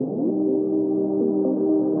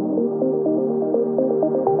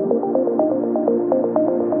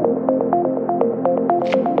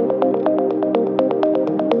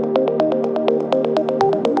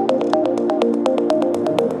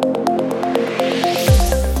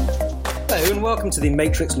welcome to the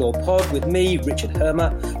Matrix Law Pod with me, Richard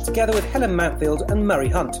Hermer, together with Helen Mountfield and Murray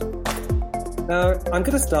Hunt. Now, I'm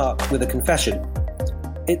going to start with a confession.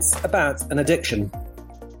 It's about an addiction,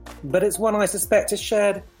 but it's one I suspect is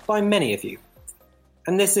shared by many of you.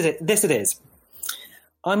 And this it is.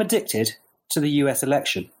 I'm addicted to the US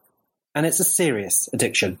election, and it's a serious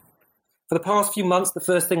addiction. For the past few months, the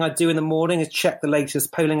first thing I do in the morning is check the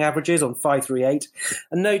latest polling averages on 538,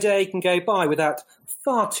 and no day can go by without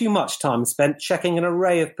far too much time spent checking an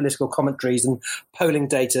array of political commentaries and polling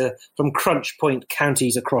data from crunch point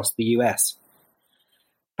counties across the US.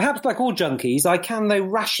 Perhaps like all junkies, I can, though,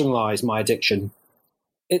 rationalise my addiction.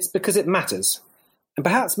 It's because it matters, and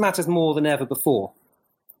perhaps matters more than ever before.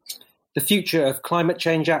 The future of climate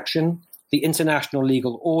change action, the international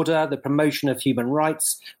legal order, the promotion of human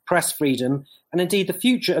rights, press freedom, and indeed the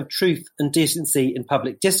future of truth and decency in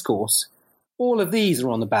public discourse, all of these are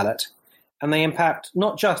on the ballot, and they impact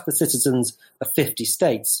not just the citizens of 50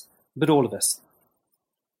 states, but all of us.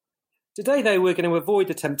 Today, though, we're going to avoid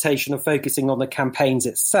the temptation of focusing on the campaigns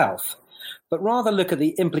itself, but rather look at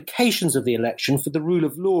the implications of the election for the rule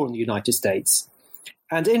of law in the United States,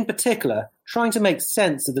 and in particular, trying to make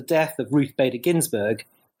sense of the death of Ruth Bader Ginsburg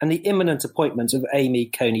and the imminent appointment of Amy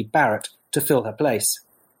Coney Barrett to fill her place.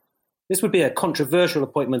 This would be a controversial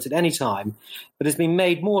appointment at any time, but has been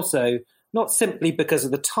made more so not simply because of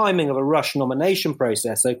the timing of a rush nomination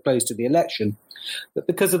process so close to the election, but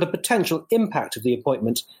because of the potential impact of the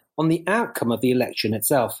appointment on the outcome of the election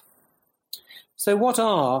itself. So what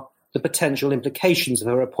are the potential implications of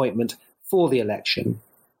her appointment for the election?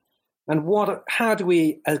 And how do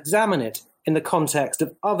we examine it in the context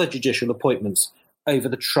of other judicial appointments over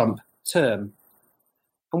the Trump term?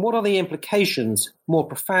 And what are the implications, more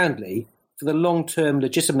profoundly, for the long-term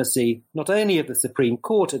legitimacy not only of the Supreme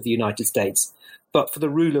Court of the United States, but for the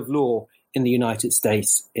rule of law in the United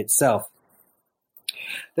States itself?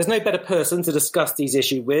 There's no better person to discuss these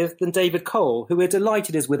issues with than David Cole, who we're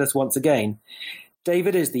delighted is with us once again.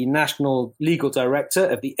 David is the National Legal Director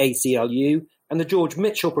of the ACLU and the George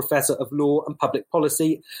Mitchell Professor of Law and Public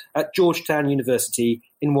Policy at Georgetown University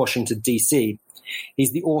in Washington, D.C.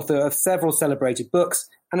 He's the author of several celebrated books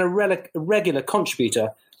and a regular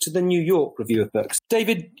contributor to the New York Review of Books.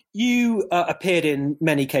 David, you appeared in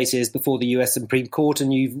many cases before the US Supreme Court,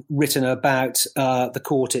 and you've written about the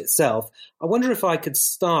court itself. I wonder if I could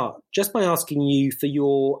start just by asking you for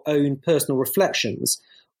your own personal reflections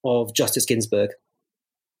of Justice Ginsburg.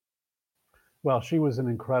 Well, she was an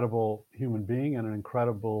incredible human being and an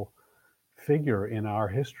incredible figure in our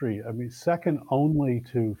history. I mean, second only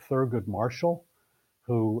to Thurgood Marshall,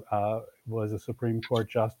 who was a Supreme Court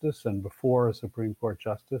justice, and before a Supreme Court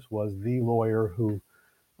justice was the lawyer who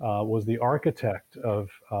was the architect of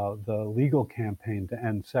the legal campaign to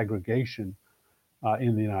end segregation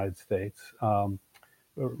in the United States.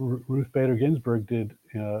 Ruth Bader Ginsburg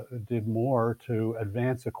did more to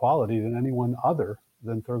advance equality than anyone other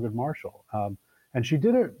than Thurgood Marshall. And she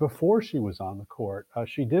did it before she was on the court.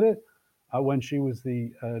 She did it when she was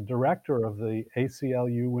the director of the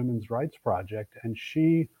ACLU Women's Rights Project, and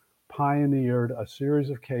she pioneered a series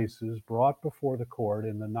of cases brought before the court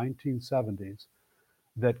in the 1970s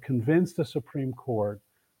that convinced the Supreme Court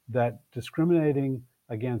that discriminating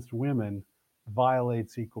against women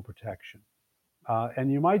violates equal protection.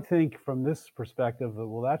 And you might think from this perspective that,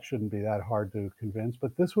 well, that shouldn't be that hard to convince,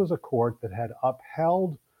 but this was a court that had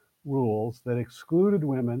upheld rules that excluded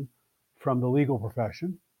women from the legal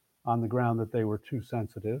profession on the ground that they were too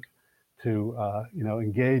sensitive to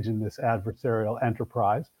engage in this adversarial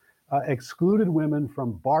enterprise, excluded women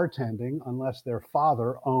from bartending unless their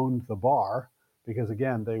father owned the bar, because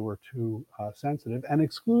again, they were too sensitive, and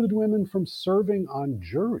excluded women from serving on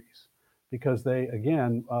juries because they,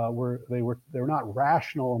 again, were not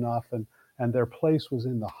rational enough, and their place was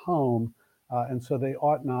in the home, and so they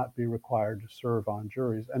ought not be required to serve on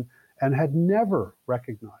juries, and had never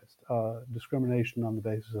recognized discrimination on the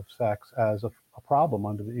basis of sex as a problem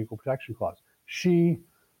under the Equal Protection Clause. She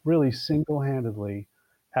really single-handedly,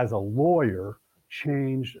 as a lawyer,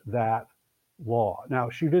 changed that law. Now,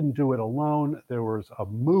 she didn't do it alone. There was a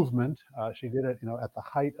movement. She did it, at the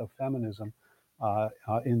height of feminism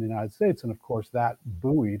in the United States, and of course that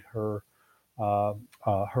buoyed her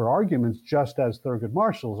arguments, just as Thurgood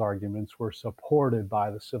Marshall's arguments were supported by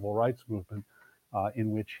the civil rights movement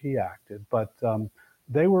in which he acted. But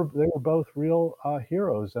they were both real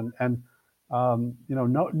heroes, and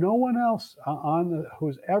no one else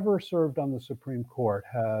who's ever served on the Supreme Court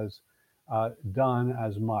has done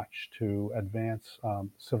as much to advance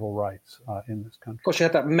civil rights in this country. Of course, she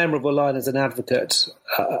had that memorable line as an advocate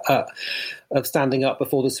of standing up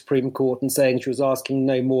before the Supreme Court and saying she was asking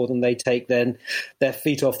no more than they take then their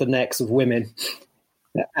feet off the necks of women.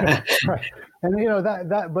 Right. And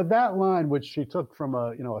that line, which she took from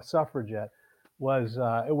a suffragette, was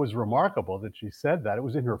it was remarkable that she said that. It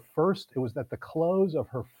was at the close of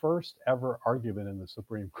her first ever argument in the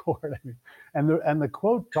Supreme Court. I mean, and the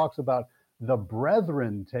quote talks about the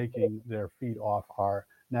brethren taking their feet off our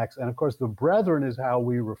necks. And of course, the brethren is how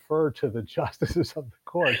we refer to the justices of the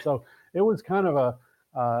court. So it was kind of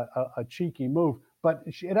a cheeky move, but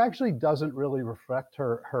it actually doesn't really reflect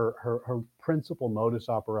her principal modus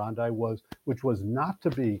operandi, which was not to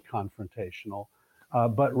be confrontational,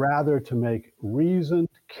 but rather to make reasoned,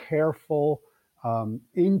 careful,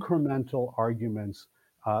 incremental arguments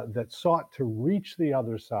that sought to reach the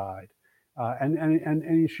other side.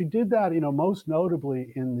 And she did that, most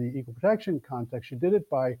notably in the equal protection context. She did it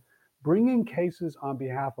by bringing cases on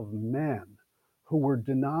behalf of men who were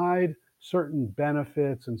denied certain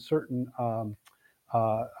benefits and certain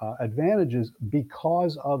advantages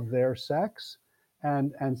because of their sex.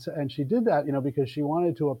 And she did that, because she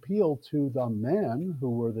wanted to appeal to the men who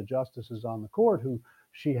were the justices on the court, who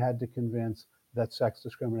she had to convince that sex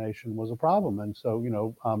discrimination was a problem. And so,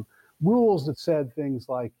 rules that said things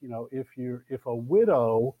like, if a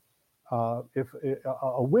widow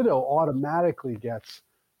automatically gets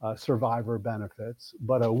survivor benefits,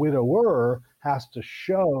 but a widower has to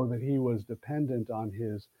show that he was dependent on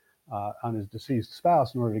his deceased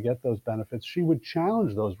spouse in order to get those benefits, she would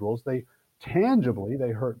challenge those rules. They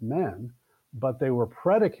hurt men, but they were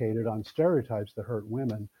predicated on stereotypes that hurt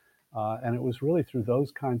women. And it was really through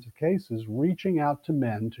those kinds of cases, reaching out to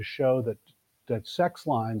men to show that sex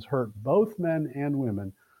lines hurt both men and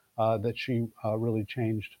women, that she really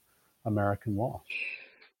changed American law.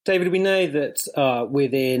 David, we know that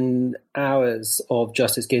within hours of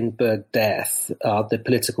Justice Ginsburg's death, the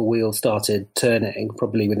political wheel started turning,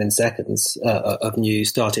 probably within seconds of news,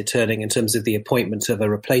 started turning in terms of the appointment of a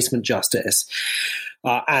replacement justice.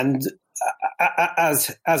 And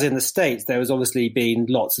as in the States, there has obviously been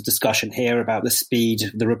lots of discussion here about the speed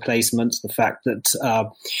of the replacement, the fact that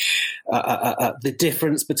the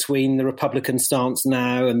difference between the Republican stance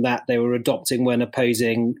now and that they were adopting when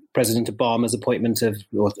opposing President Obama's appointment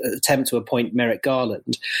or attempt to appoint Merrick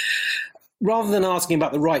Garland. Rather than asking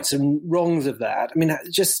about the rights and wrongs of that, I mean,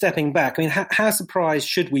 just stepping back, I mean, how surprised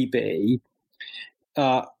should we be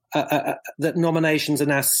that nominations are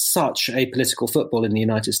now such a political football in the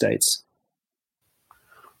United States?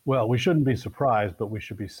 Well, we shouldn't be surprised, but we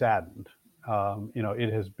should be saddened.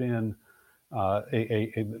 It has been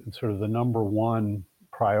a sort of the number one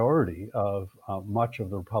priority of much of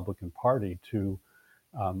the Republican Party to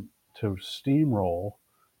steamroll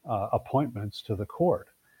appointments to the court,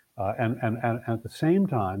 and at the same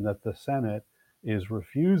time that the Senate is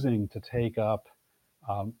refusing to take up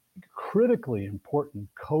critically important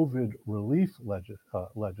COVID relief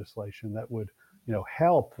legislation that would,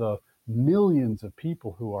 help the millions of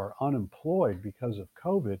people who are unemployed because of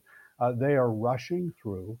COVID. They are rushing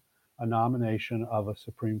through a nomination of a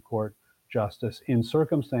Supreme Court justice in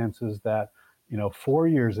circumstances that, 4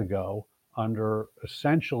 years ago, under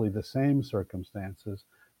essentially the same circumstances,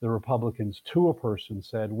 the Republicans to a person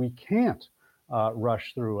said, we can't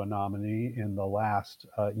rush through a nominee in the last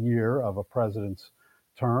year of a president's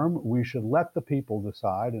term. We should let the people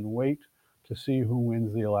decide and wait to see who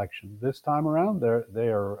wins the election. This time around, they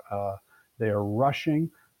are rushing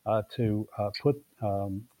to put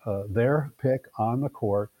their pick on the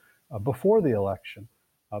court before the election,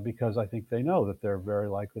 because I think they know that they're very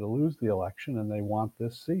likely to lose the election and they want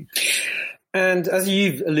this seat. And as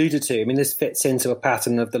you've alluded to, I mean, this fits into a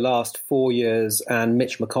pattern of the last 4 years and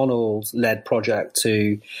Mitch McConnell's led project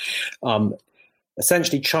to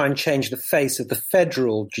essentially try and change the face of the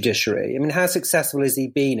federal judiciary. I mean, how successful has he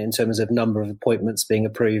been in terms of number of appointments being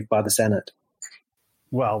approved by the Senate?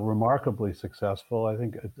 Well, remarkably successful. I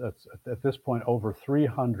think at this point, over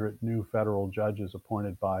 300 new federal judges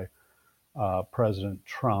appointed by President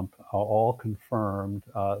Trump, all confirmed.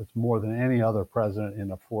 It's more than any other president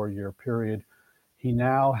in a 4-year period. He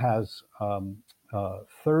now has 30%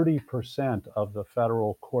 of the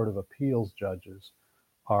federal Court of Appeals judges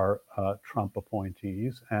are Trump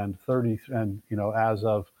appointees, and as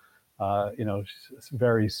of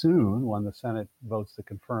very soon, when the Senate votes to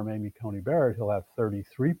confirm Amy Coney Barrett, he'll have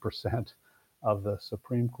 33% of the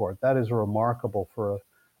Supreme Court. That is remarkable for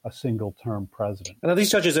a single-term president. And these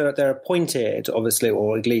judges they're appointed, obviously,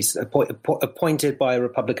 or at least appointed by a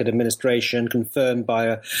Republican administration, confirmed by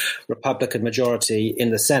a Republican majority in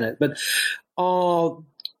the Senate. But are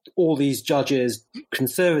all these judges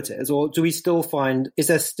conservatives, or do we still is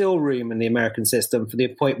there still room in the American system for the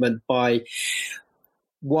appointment by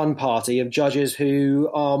one party of judges who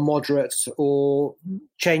are moderate or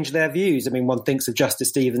change their views? I mean, one thinks of Justice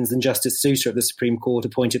Stevens and Justice Souter of the Supreme Court,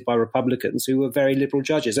 appointed by Republicans, who were very liberal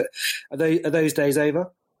judges. Are those days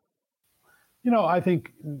over? I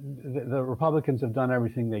think the Republicans have done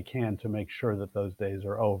everything they can to make sure that those days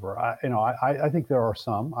are over. I think there are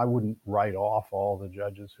some. I wouldn't write off all the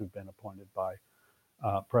judges who've been appointed by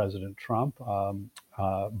President Trump,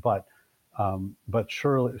 but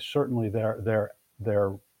certainly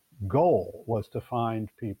their goal was to find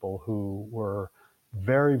people who were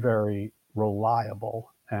very, very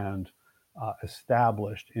reliable and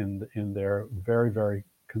established in their very, very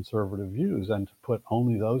conservative views, and to put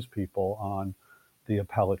only those people on the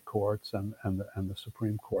appellate courts and the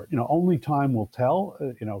Supreme Court. Only time will tell,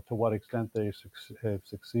 to what extent they have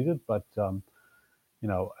succeeded. But,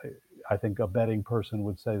 I think a betting person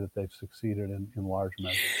would say that they've succeeded in large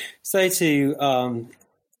measure. So to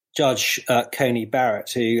Judge Coney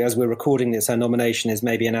Barrett, who, as we're recording this, her nomination is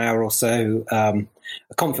maybe an hour or so,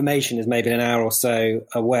 a confirmation is maybe an hour or so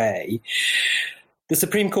away. The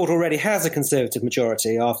Supreme Court already has a conservative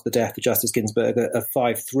majority after the death of Justice Ginsburg of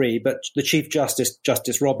 5-3, but the Chief Justice,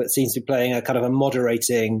 Justice Roberts, seems to be playing a kind of a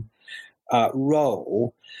moderating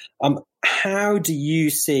role. How do you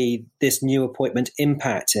see this new appointment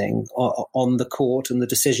impacting on the court and the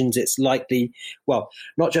decisions it's likely, well,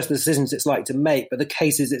 not just the decisions it's likely to make, but the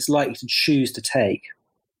cases it's likely to choose to take?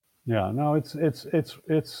 Yeah, no,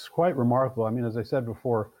 it's quite remarkable. I mean, as I said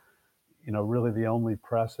before, really the only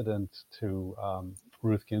precedent to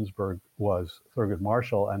Ruth Ginsburg was Thurgood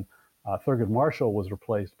Marshall, and Thurgood Marshall was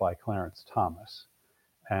replaced by Clarence Thomas.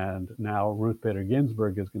 And now Ruth Bader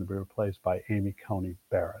Ginsburg is going to be replaced by Amy Coney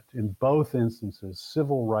Barrett. In both instances,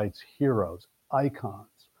 civil rights heroes,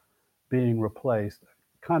 icons, being replaced,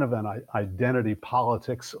 kind of an identity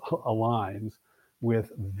politics aligns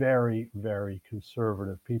with very, very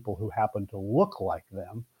conservative people who happen to look like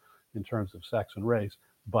them in terms of sex and race,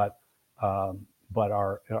 but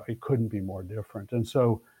are it couldn't be more different. And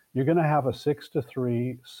so you're going to have a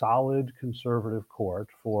 6-3 solid conservative court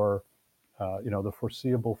for the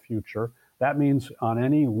foreseeable future. That means on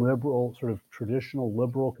any liberal, sort of traditional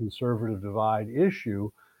liberal conservative divide issue,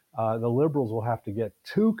 the liberals will have to get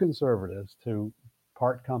two conservatives to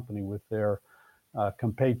part company with their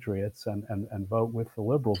compatriots and vote with the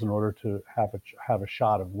liberals in order to have a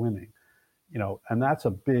shot of winning. And that's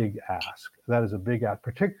a big ask. That is a big ask,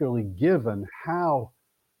 particularly given how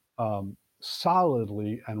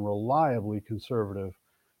solidly and reliably conservative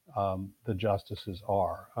the justices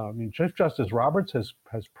are. I mean, Chief Justice Roberts has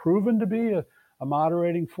proven to be a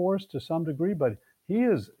moderating force to some degree, but he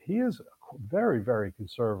is very, very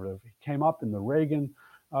conservative. He came up in the Reagan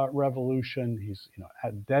Revolution. He's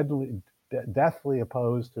deathly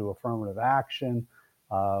opposed to affirmative action,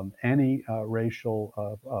 any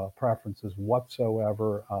racial preferences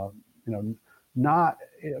whatsoever. Not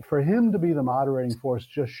for him to be the moderating force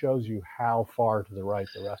just shows you how far to the right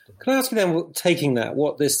the rest of them. Can I ask you then, taking that,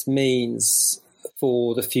 what this means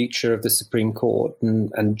for the future of the Supreme Court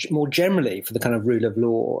and more generally for the kind of rule of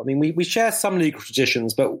law? I mean, we share some legal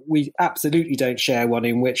traditions, but we absolutely don't share one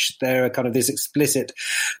in which there are kind of this explicit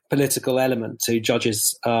political element to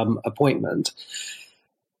judges' appointment.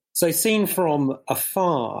 So seen from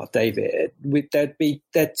afar, David, there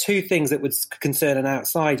are two things that would concern an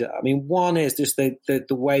outsider. I mean, one is just the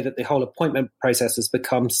way that the whole appointment process has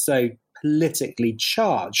become so politically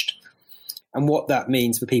charged and what that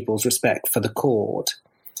means for people's respect for the court.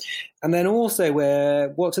 And then also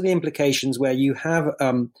what are the implications where you have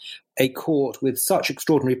a court with such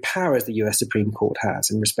extraordinary power as the US Supreme Court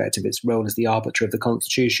has in respect of its role as the arbiter of the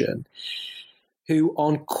Constitution, who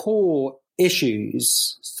on core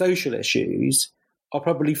issues, social issues, are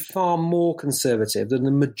probably far more conservative than the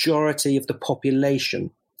majority of the population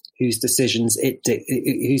whose decisions it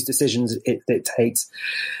dictates.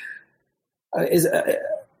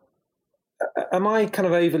 Am I kind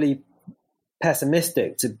of overly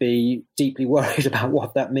pessimistic to be deeply worried about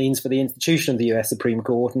what that means for the institution of the US Supreme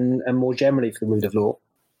Court and more generally for the rule of law?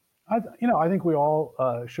 I think we all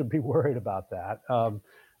should be worried about that.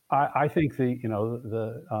 I think we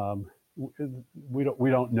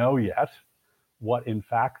don't know yet what in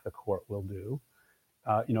fact the court will do.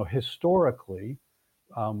 Historically,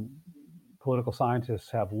 political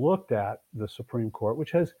scientists have looked at the Supreme Court,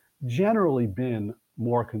 which has generally been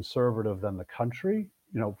more conservative than the country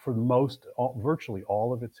for virtually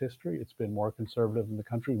all of its history, it's been more conservative in the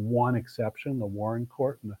country. One exception, the Warren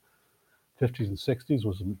Court in the 50s and 60s,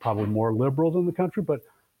 was probably more liberal than the country, but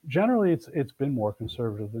generally it's been more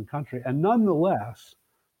conservative than the country. And nonetheless,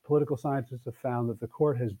 political scientists have found that the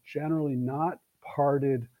court has generally not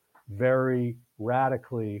parted very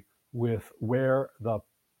radically with where the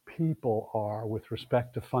people are with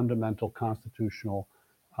respect to fundamental constitutional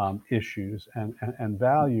issues and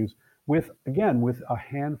values, with a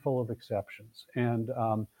handful of exceptions. And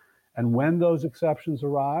when those exceptions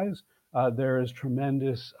arise, there is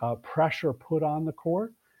tremendous pressure put on the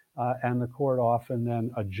court, and the court often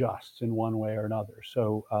then adjusts in one way or another.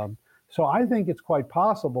 So I think it's quite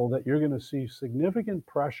possible that you're going to see significant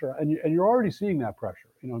pressure, and you're already seeing that pressure.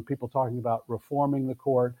 People talking about reforming the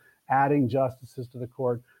court, adding justices to the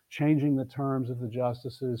court, changing the terms of the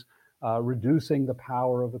justices, reducing the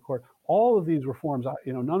power of the court. All of these reforms,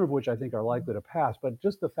 none of which I think are likely to pass, but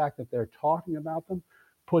just the fact that they're talking about them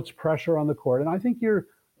puts pressure on the court. And I think you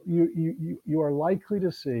are likely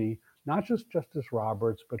to see not just Justice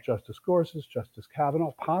Roberts, but Justice Gorsuch, Justice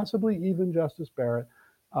Kavanaugh, possibly even Justice Barrett,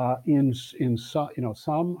 in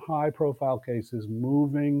some high-profile cases,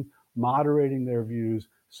 moderating their views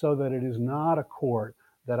so that it is not a court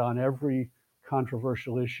that on every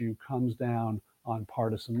controversial issue comes down on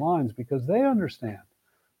partisan lines, because they understand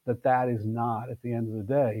that is not, at the end of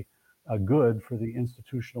the day, good for the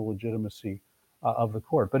institutional legitimacy of the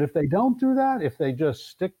court. But if they don't do that, if they just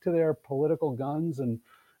stick to their political guns and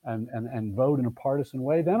vote in a partisan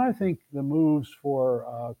way, then I think the moves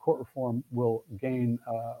for court reform will gain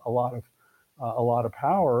a lot of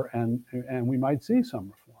power, and we might see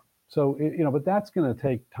some reform. So but that's going to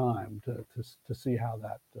take time to see how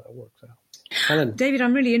that works out. Helen. David,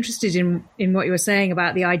 I'm really interested in what you were saying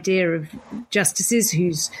about the idea of justices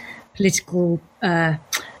whose political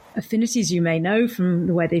affinities you may know from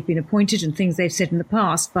the way they've been appointed and things they've said in the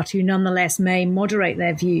past, but who nonetheless may moderate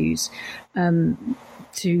their views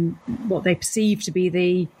to what they perceive to be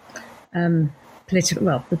the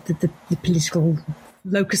political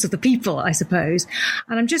locus of the people, I suppose.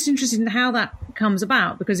 And I'm just interested in how that comes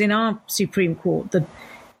about, because in our Supreme Court,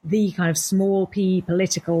 the kind of small p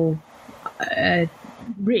political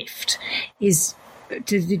rift is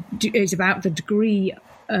about the degree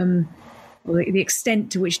or the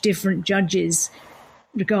extent to which different judges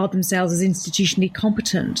regard themselves as institutionally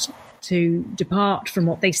competent to depart from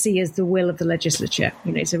what they see as the will of the legislature.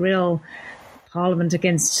 It's a real Parliament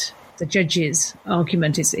against the judges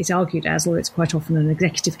argument. It's argued as, or it's quite often an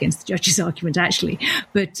executive against the judges argument, actually.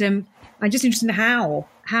 But I'm just interested in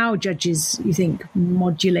how judges, you think,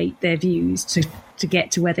 modulate their views to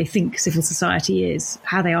get to where they think civil society is,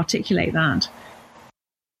 how they articulate that.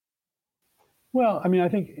 Well, I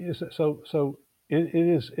think so.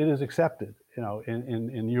 It is accepted,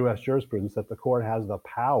 in U.S. jurisprudence, that the court has the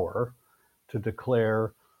power to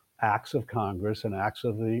declare acts of Congress and acts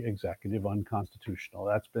of the executive unconstitutional.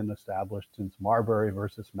 That's been established since Marbury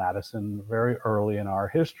versus Madison, very early in our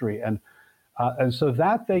history, and so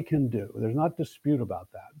that they can do. There's not dispute about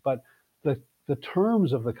that. But the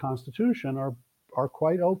terms of the Constitution are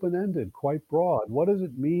quite open-ended, quite broad. What does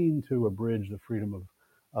it mean to abridge the freedom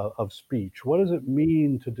of speech? What does it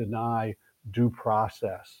mean to deny due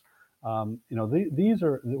process? These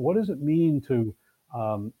are. What does it mean to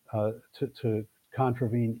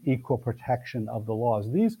contravene equal protection of the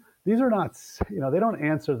laws? These are not. They don't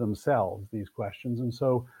answer themselves, these questions, and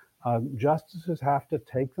so justices have to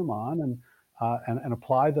take them on and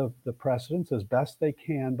apply the precedents as best they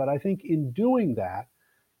can. But I think in doing that,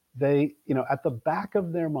 they, at the back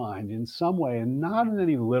of their mind, in some way, and not in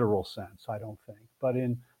any literal sense, I don't think, but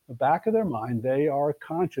in the back of their mind, they are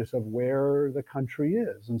conscious of where the country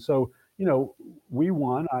is. And so, we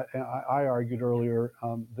won. I argued earlier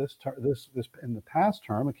this in the past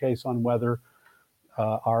term a case on whether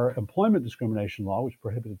our employment discrimination law, which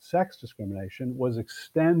prohibited sex discrimination, was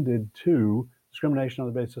extended to discrimination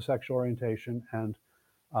on the basis of sexual orientation and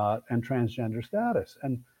transgender status.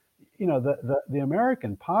 And the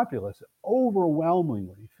American populace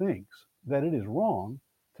overwhelmingly thinks that it is wrong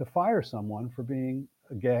to fire someone for being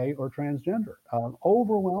gay or transgender,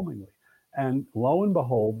 overwhelmingly. And lo and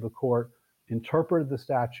behold, the court interpreted the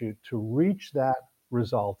statute to reach that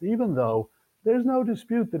result, even though there's no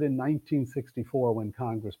dispute that in 1964, when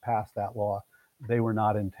Congress passed that law, they were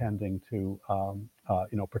not intending to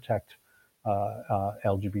protect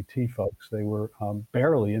LGBT folks. They were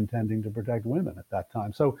barely intending to protect women at that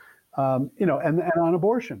time. So, and on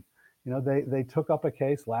abortion, they took up a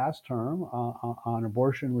case last term on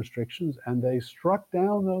abortion restrictions, and they struck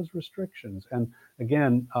down those restrictions. And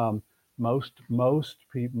again, most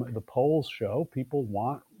people, the polls show people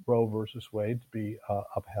want Roe versus Wade to be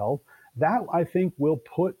upheld. That, I think, will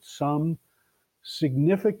put some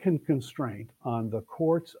significant constraint on the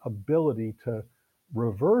court's ability to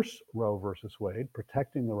reverse Roe versus Wade,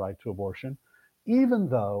 protecting the right to abortion, even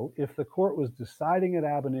though if the court was deciding it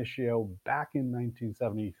ab initio back in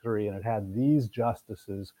 1973 and it had these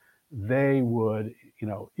justices, they would,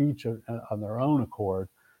 each on their own accord,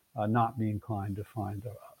 not be inclined to find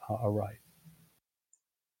a right.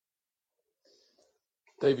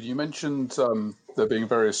 David, you mentioned there being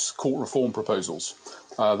various court reform proposals.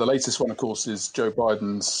 The latest one, of course, is Joe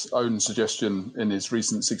Biden's own suggestion in his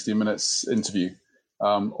recent 60 Minutes interview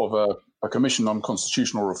of a commission on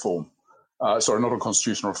constitutional reform. Sorry, not on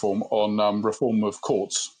constitutional reform, on reform of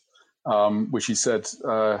courts, which he said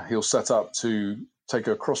he'll set up to take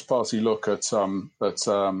a cross-party look at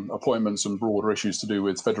appointments and broader issues to do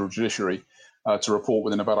with federal judiciary to report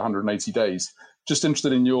within about 180 days. Just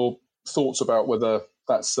interested in your thoughts about whether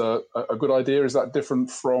that's a good idea. Is that different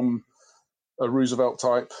from a Roosevelt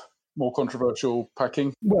type, more controversial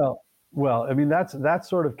packing? Well, I mean that's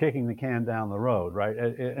sort of kicking the can down the road, right?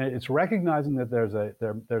 It's recognizing that there's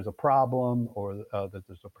a problem, or that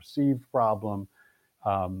there's a perceived problem,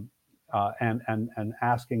 and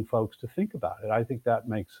asking folks to think about it. I think that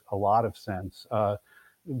makes a lot of sense.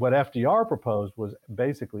 What FDR proposed was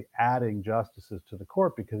basically adding justices to the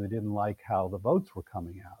court because he didn't like how the votes were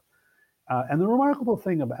coming out. And the remarkable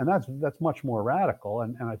thing about, and that's much more radical,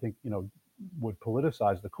 and I think would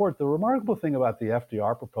politicize the court. The remarkable thing about the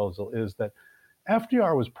FDR proposal is that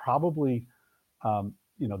FDR was probably,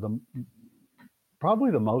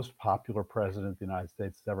 probably the most popular president the United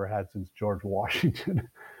States has ever had since George Washington,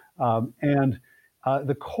 and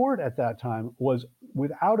the court at that time was,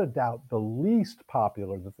 without a doubt, the least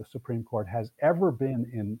popular that the Supreme Court has ever been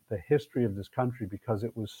in the history of this country, because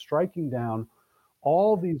it was striking down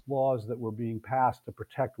all these laws that were being passed to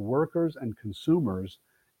protect workers and consumers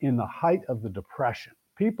in the height of the Depression.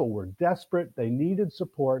 People were desperate. They needed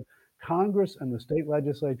support. Congress and the state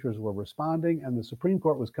legislatures were responding, and the Supreme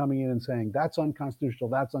Court was coming in and saying, that's unconstitutional,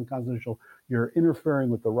 that's unconstitutional. You're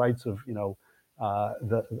interfering with the rights of,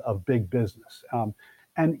 of big business.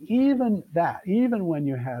 And even when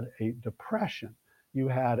you had a Depression, you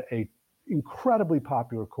had a incredibly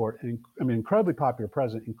popular court, incredibly popular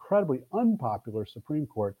president, incredibly unpopular Supreme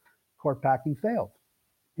Court. Court packing failed.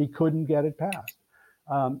 He couldn't get it passed.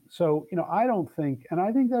 So, I don't think, and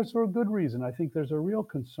I think that's for a good reason. I think there's a real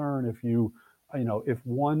concern if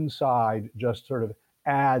one side just sort of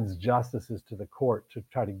adds justices to the court to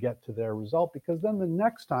try to get to their result, because then the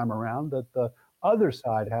next time around that the other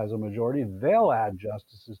side has a majority, they'll add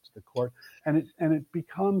justices to the court, and it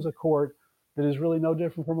becomes a court that is really no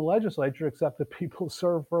different from a legislature, except that people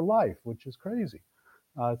serve for life, which is crazy.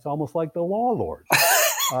 It's almost like the law lords.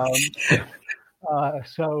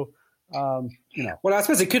 Well, I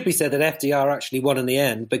suppose it could be said that FDR actually won in the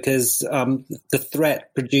end, because the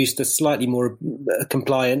threat produced a slightly more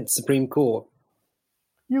compliant Supreme Court.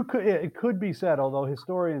 It could be said, although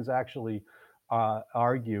historians actually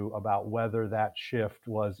argue about whether that shift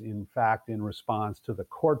was in fact in response to the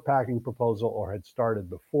court packing proposal or had started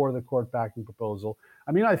before the court packing proposal.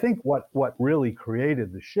 I mean, I think what really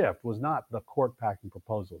created the shift was not the court packing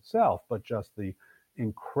proposal itself, but just the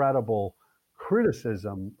incredible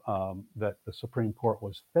criticism that the Supreme Court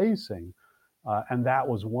was facing, and that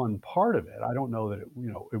was one part of it. I don't know that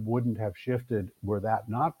it wouldn't have shifted were that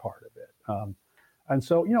not part of it. And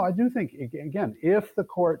so, I do think, again, if the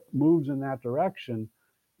court moves in that direction,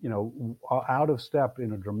 out of step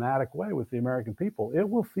in a dramatic way with the American people, it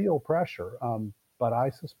will feel pressure. But I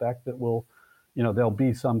suspect that there'll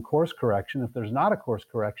be some course correction. If there's not a course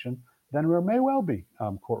correction, then there may well be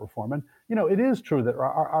court reform. And, it is true that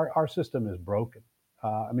our system is broken.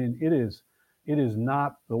 It is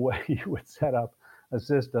not the way you would set up a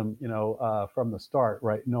system, from the start,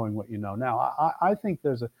 right? Knowing what you know now. I think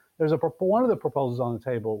there's one of the proposals on the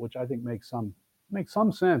table, which I think makes some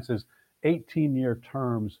sense, is 18-year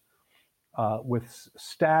terms with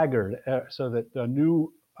staggered, so that a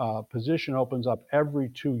new position opens up every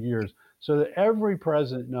 2 years, so that every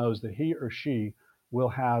president knows that he or she will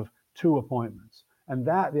have 2 appointments. And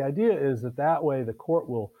that the idea is that way the court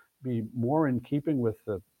will be more in keeping with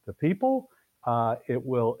the people. It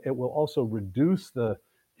will also reduce the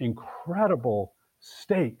incredible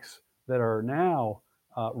stakes that are now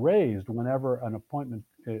raised whenever an appointment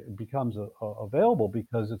becomes available,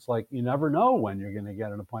 because it's like you never know when you're going to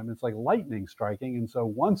get an appointment. It's like lightning striking, and so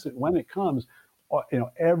when it comes,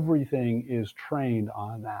 everything is trained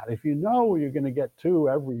on that. If you know you're going to get 2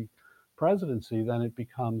 every presidency, then it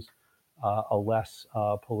becomes a less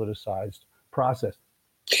politicized process.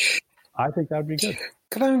 I think that would be good.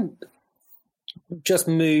 Can I just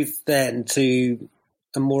move then to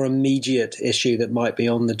a more immediate issue that might be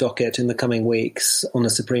on the docket in the coming weeks on the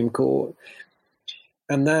Supreme Court?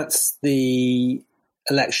 And that's the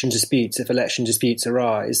election disputes, if election disputes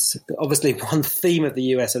arise. Obviously, one theme of the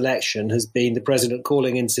US election has been the president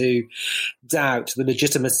calling into doubt the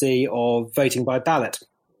legitimacy of voting by ballot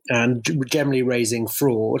and generally raising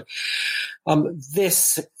fraud.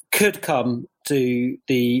 This could come to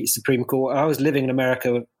the Supreme Court. I was living in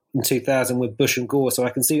America in 2000 with Bush and Gore, so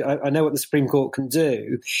I know what the Supreme Court can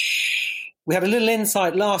do. We had a little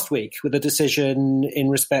insight last week with a decision in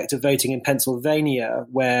respect of voting in Pennsylvania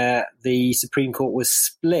where the Supreme Court was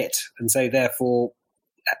split and so therefore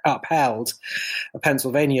upheld a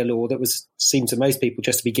Pennsylvania law that seemed to most people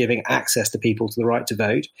just to be giving access to people to the right to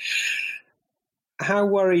vote. How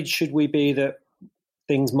worried should we be that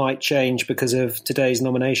things might change because of today's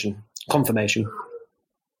confirmation?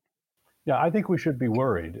 Yeah, I think we should be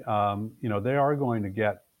worried. They are going to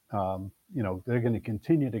get they're going to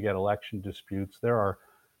continue to get election disputes. There are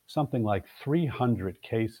something like 300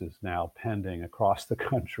 cases now pending across the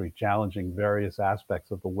country challenging various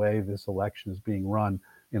aspects of the way this election is being run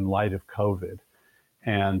in light of COVID.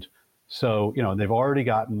 And so, they've already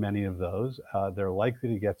gotten many of those. They're likely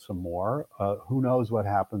to get some more. Who knows what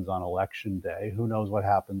happens on election day? Who knows what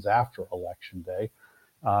happens after election day?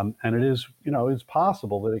 And it is, it's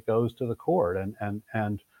possible that it goes to the court and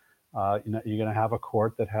you're going to have a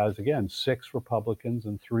court that has, again, 6 Republicans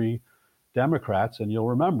and 3 Democrats. And you'll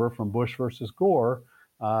remember from Bush versus Gore,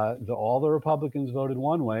 all the Republicans voted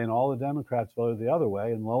one way and all the Democrats voted the other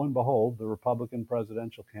way. And lo and behold, the Republican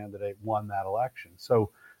presidential candidate won that election.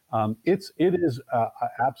 So it is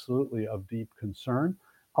absolutely of deep concern.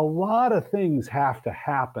 A lot of things have to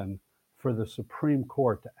happen for the Supreme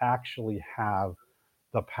Court to actually have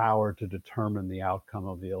the power to determine the outcome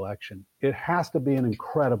of the election. It has to be an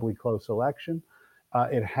incredibly close election.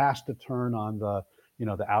 It has to turn on the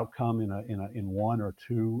outcome in 1 or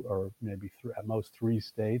 2 or maybe 3, at most 3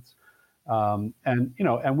 states, and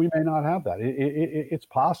we may not have that. It's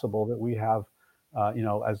possible that we have,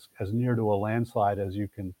 as near to a landslide as you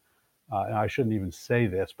can. And I shouldn't even say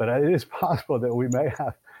this, but it is possible that we may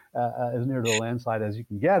have as near to a landslide as you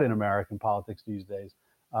can get in American politics these days.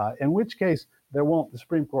 In which case, the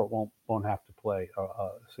Supreme Court won't have to play a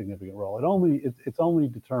significant role. It's only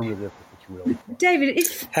determinative if it's really close. David,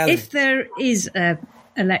 if there is a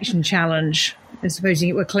election challenge, supposing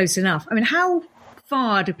it were close enough, I mean, how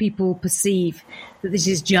far do people perceive that this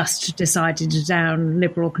is just decided down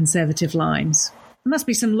liberal conservative lines? There must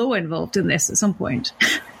be some law involved in this at some point.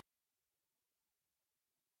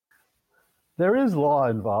 There is law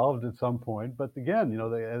involved at some point, but again,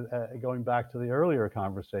 going back to the earlier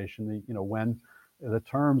conversation, when the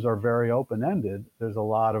terms are very open-ended, there's a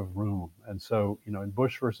lot of room. And so, in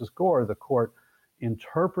Bush versus Gore, the court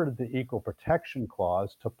interpreted the Equal Protection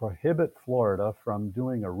Clause to prohibit Florida from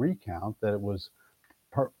doing a recount that was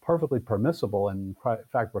perfectly permissible and, in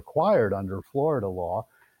fact, required under Florida law.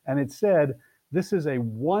 And it said, this is a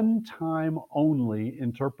one-time only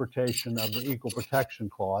interpretation of the Equal Protection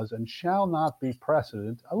Clause and shall not be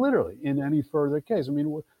precedent, literally, in any further case. I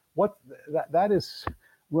mean, that is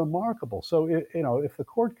remarkable. So, if the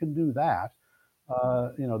court can do that,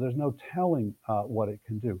 there's no telling what it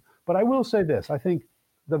can do. But I will say this: I think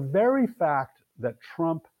the very fact that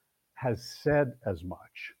Trump has said as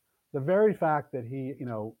much, the very fact that he,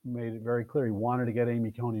 made it very clear he wanted to get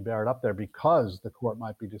Amy Coney Barrett up there because the court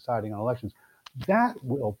might be deciding on elections, that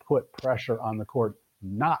will put pressure on the court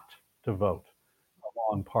not to vote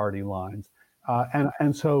along party lines.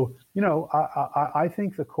 And so, I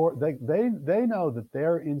think the court, they know that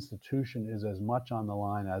their institution is as much on the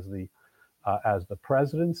line as the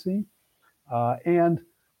presidency. And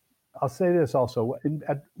I'll say this also,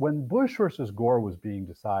 when Bush versus Gore was being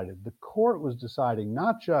decided, the court was deciding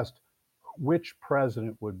not just which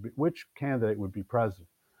candidate would be president,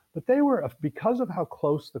 but they were, because of how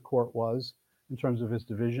close the court was in terms of its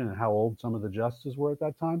division and how old some of the justices were at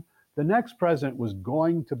that time, the next president was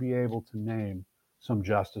going to be able to name some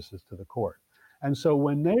justices to the court. And so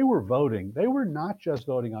when they were voting, they were not just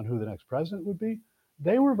voting on who the next president would be,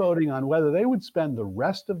 they were voting on whether they would spend the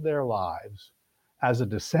rest of their lives as a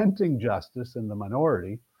dissenting justice in the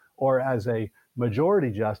minority or as a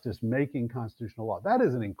majority justice making constitutional law. That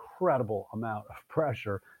is an incredible amount of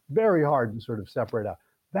pressure, very hard to sort of separate out.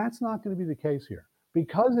 That's not going to be the case here.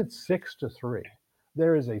 Because it's 6-3,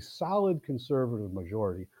 there is a solid conservative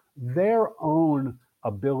majority. Their own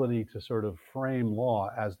ability to sort of frame law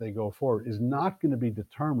as they go forward is not going to be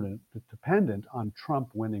dependent on Trump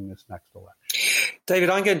winning this next election. David,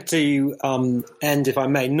 I'm going to end, if I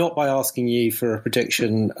may, not by asking you for a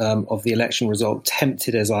prediction of the election result,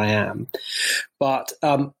 tempted as I am, but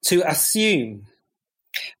to assume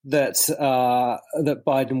that that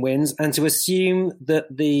Biden wins and to assume that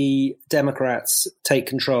the Democrats take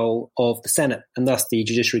control of the Senate and thus the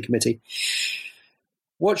Judiciary Committee.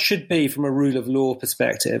 What should be, from a rule of law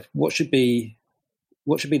perspective, what should be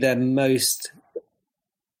their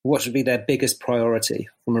biggest priority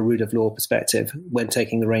from a rule of law perspective when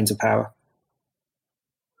taking the reins of power?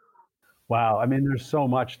 Wow. I mean, there's so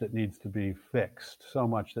much that needs to be fixed, so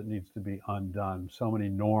much that needs to be undone, so many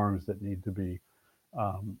norms that need to be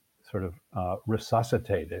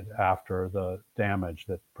resuscitated after the damage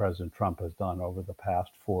that President Trump has done over the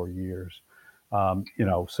past 4 years.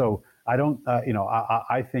 So I don't,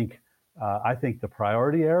 I think the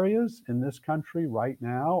priority areas in this country right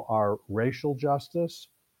now are racial justice.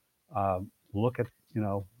 Look at,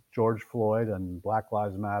 George Floyd and Black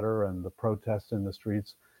Lives Matter and the protests in the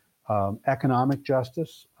streets. Economic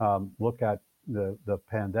justice. Look at the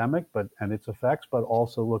pandemic, and its effects, but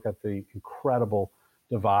also look at the incredible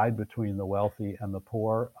divide between the wealthy and the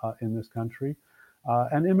poor in this country,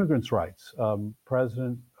 and immigrants' rights.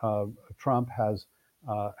 President Trump has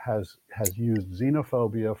used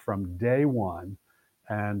xenophobia from day one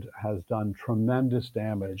and has done tremendous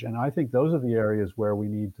damage. And I think those are the areas where we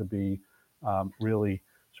need to be really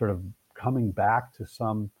sort of coming back to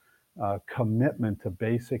some commitment to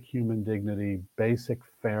basic human dignity, basic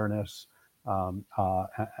fairness,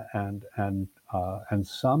 and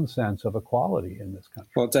some sense of equality in this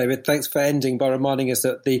country. Well, David, thanks for ending by reminding us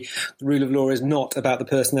that the rule of law is not about the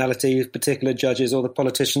personality of particular judges or the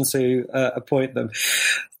politicians who appoint them.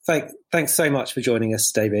 Thanks so much for joining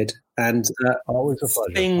us, David. And always a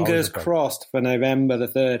pleasure. Fingers crossed for November the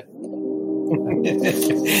 3rd.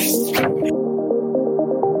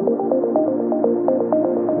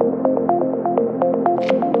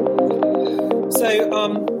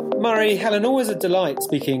 Murray, Helen, always a delight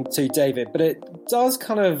speaking to David, but it does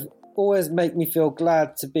kind of always make me feel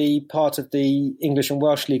glad to be part of the English and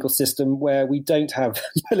Welsh legal system where we don't have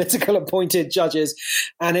political appointed judges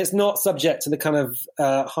and it's not subject to the kind of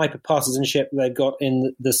hyper-partisanship they've got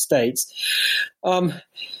in the States.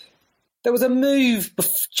 There was a move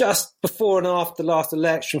just before and after the last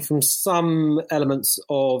election from some elements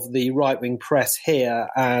of the right-wing press here,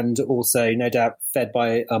 and also, no doubt, fed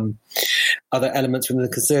by other elements from the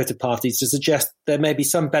Conservative parties, to suggest there may be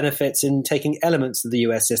some benefits in taking elements of the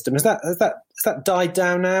US system. Has that died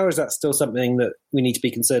down now, or is that still something that we need to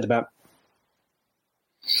be concerned about?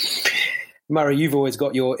 Murray, you've always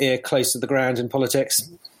got your ear close to the ground in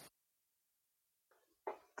politics.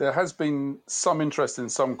 There has been some interest in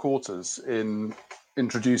some quarters in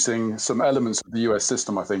introducing some elements of the US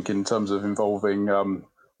system, I think, in terms of involving the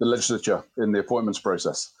legislature in the appointments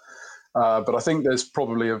process. But I think there's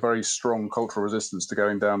probably a very strong cultural resistance to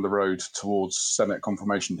going down the road towards Senate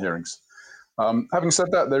confirmation hearings. Having said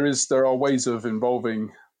that, there are ways of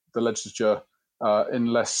involving the legislature in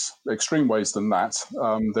less extreme ways than that.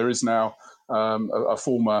 There is now a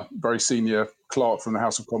former very senior clerk from the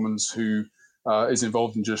House of Commons who is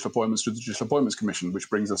involved in judicial appointments through the Judicial Appointments Commission,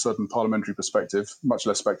 which brings a certain parliamentary perspective, much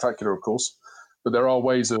less spectacular, of course. But there are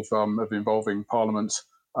ways of involving Parliament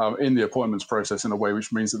in the appointments process in a way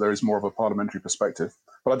which means that there is more of a parliamentary perspective.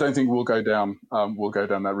 But I don't think we'll go down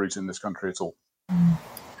that route in this country at all.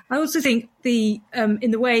 I also think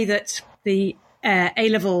in the way that the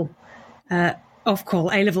A-level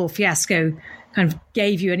off-call, A-level fiasco kind of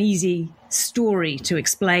gave you an easy story to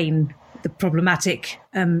explain the problematic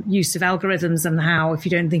use of algorithms and how, if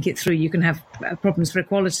you don't think it through, you can have problems for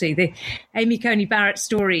equality. The Amy Coney Barrett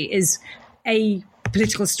story is a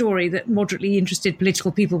political story that moderately interested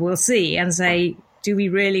political people will see and say, do we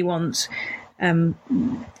really want that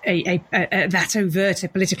overt a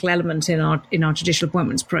political element in our judicial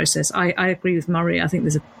appointments process? I agree with Murray. I think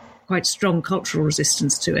there's a quite strong cultural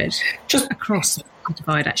resistance to it, just across the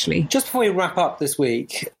divide, actually. Just before we wrap up this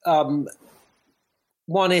week,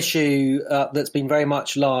 one issue that's been very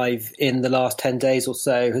much live in the last 10 days or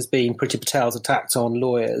so has been Priti Patel's attacks on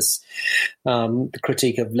lawyers, the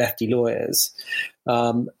critique of lefty lawyers.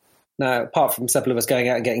 Now, apart from several of us going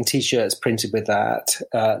out and getting T-shirts printed with that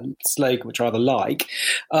slogan, which I rather like,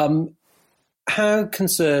 how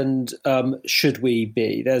concerned should we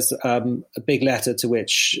be? There's a big letter to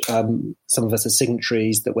which some of us are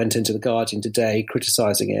signatories that went into The Guardian today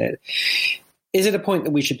criticising it. Is it a point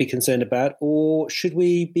that we should be concerned about, or should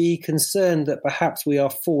we be concerned that perhaps we are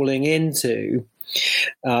falling into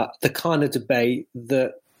the kind of debate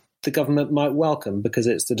that the government might welcome because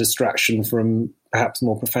it's the distraction from perhaps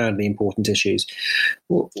more profoundly important issues?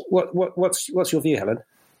 What's your view, Helen?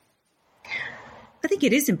 I think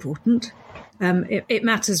it is important. It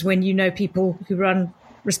matters when you know people who run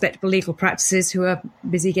respectable legal practices who are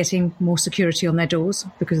busy getting more security on their doors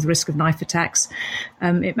because of the risk of knife attacks.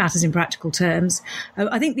 It matters in practical terms.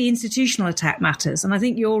 I think the institutional attack matters. And I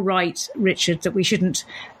think you're right, Richard, that we shouldn't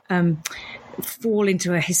fall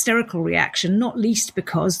into a hysterical reaction, not least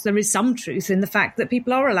because there is some truth in the fact that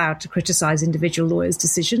people are allowed to criticise individual lawyers'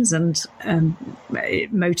 decisions and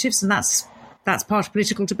motives, and that's part of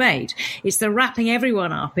political debate. It's the wrapping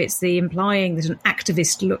everyone up. It's the implying that an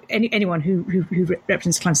activist, anyone who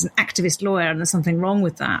represents clients is an activist lawyer, and there's something wrong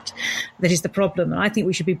with that. That is the problem. And I think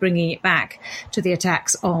we should be bringing it back to the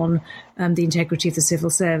attacks on the integrity of the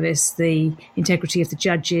civil service, the integrity of the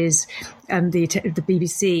judges, the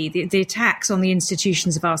BBC, the attacks on the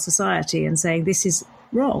institutions of our society, and saying this is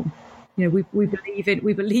wrong. You know, we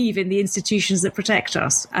believe in the institutions that protect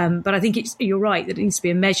us. But I think you're right that it needs to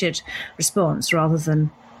be a measured response rather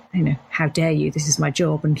than, how dare you? This is my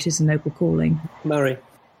job and it is a noble calling. Murray.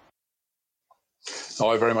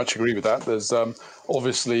 I very much agree with that. There's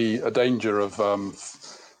obviously a danger of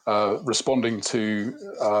responding to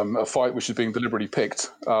a fight which is being deliberately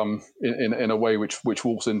picked in a way which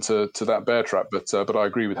walks into that bear trap. But I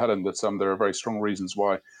agree with Helen that there are very strong reasons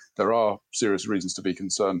why there are serious reasons to be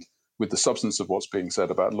concerned with the substance of what's being said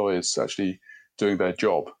about lawyers actually doing their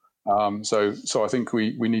job. So I think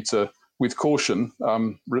we need to, with caution,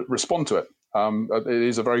 respond to it. It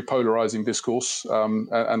is a very polarising discourse,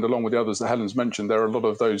 and along with the others that Helen's mentioned, there are a lot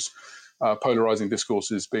of those polarising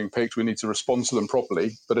discourses being picked. We need to respond to them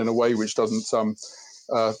properly, but in a way which doesn't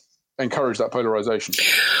encourage that polarisation.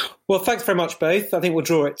 Well, thanks very much, both. I think we'll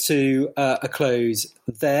draw it to a close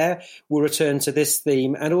there. We'll return to this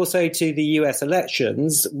theme and also to the US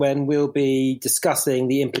elections when we'll be discussing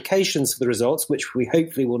the implications for the results, which we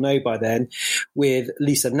hopefully will know by then, with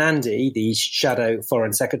Lisa Nandy, the Shadow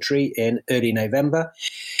Foreign Secretary, in early November.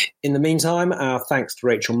 In the meantime, our thanks to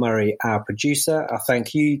Rachel Murray, our producer. Our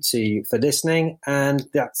thank you for listening. And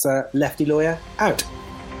that's Lefty Lawyer out.